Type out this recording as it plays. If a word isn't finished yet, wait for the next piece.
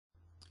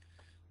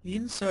The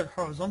Insert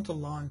Horizontal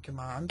Line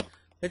command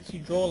lets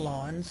you draw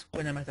lines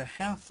where no matter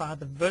how far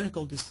the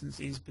vertical distance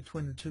is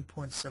between the 2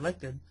 points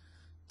selected,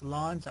 the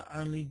lines are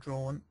only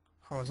drawn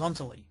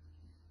horizontally.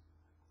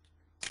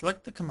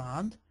 Select the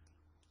command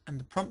and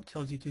the prompt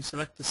tells you to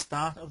select the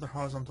start of the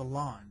horizontal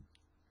line.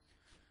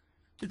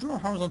 To draw a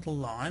horizontal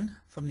line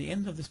from the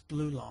end of this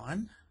blue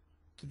line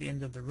to the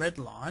end of the red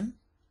line,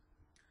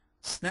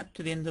 snap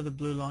to the end of the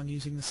blue line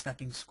using the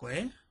snapping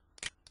square.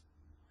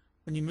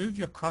 When you move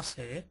your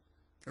crosshair,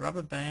 the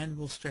rubber band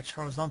will stretch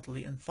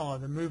horizontally and follow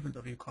the movement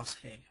of your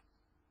crosshair.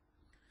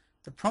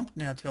 The prompt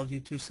now tells you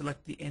to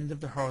select the end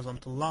of the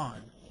horizontal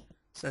line.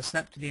 So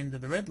snap to the end of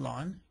the red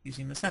line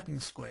using the snapping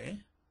square,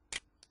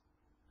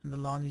 and the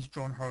line is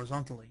drawn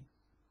horizontally.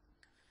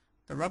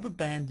 The rubber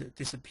band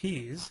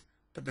disappears,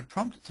 but the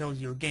prompt tells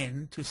you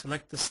again to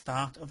select the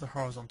start of the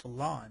horizontal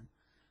line,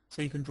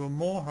 so you can draw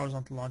more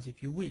horizontal lines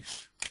if you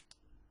wish.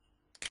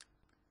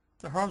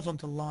 The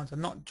horizontal lines are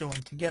not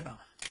joined together.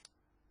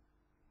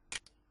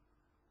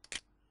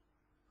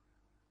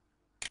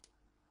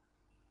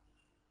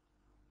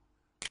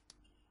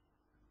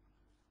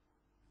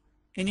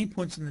 Any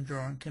points in the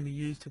drawing can be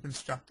used to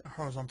construct a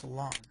horizontal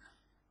line.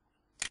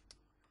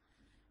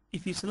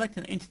 If you select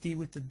an entity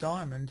with the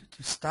diamond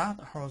to start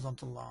a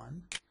horizontal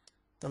line,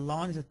 the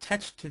line is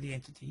attached to the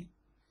entity,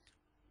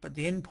 but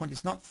the endpoint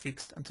is not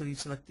fixed until you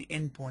select the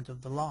endpoint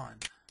of the line.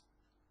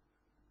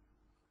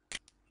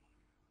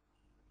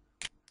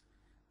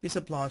 This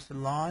applies to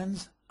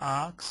lines,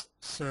 arcs,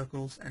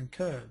 circles, and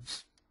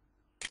curves.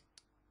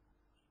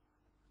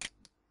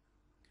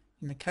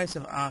 In the case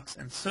of arcs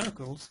and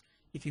circles,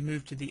 if you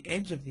move to the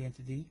edge of the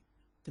entity,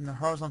 then the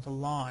horizontal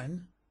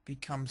line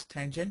becomes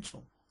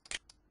tangential.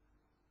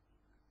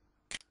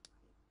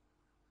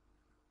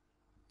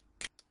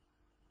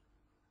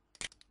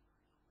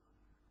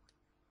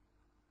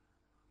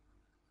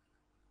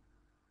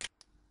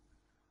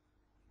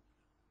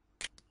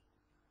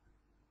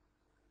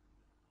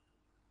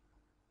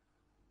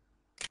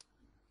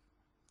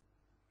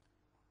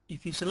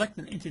 If you select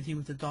an entity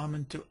with a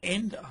diamond to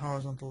end a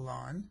horizontal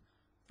line,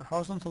 the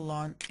horizontal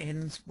line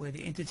ends where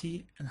the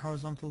entity and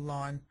horizontal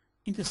line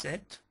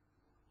intersect,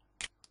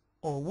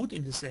 or would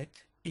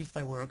intersect if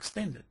they were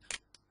extended.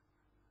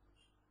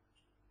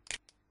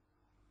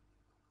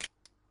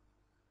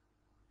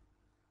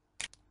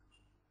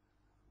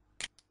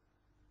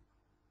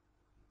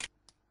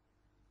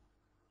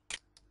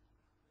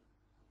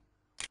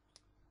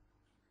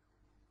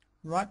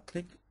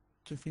 Right-click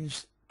to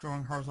finish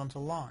drawing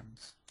horizontal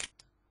lines.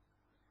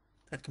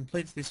 That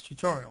completes this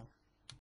tutorial.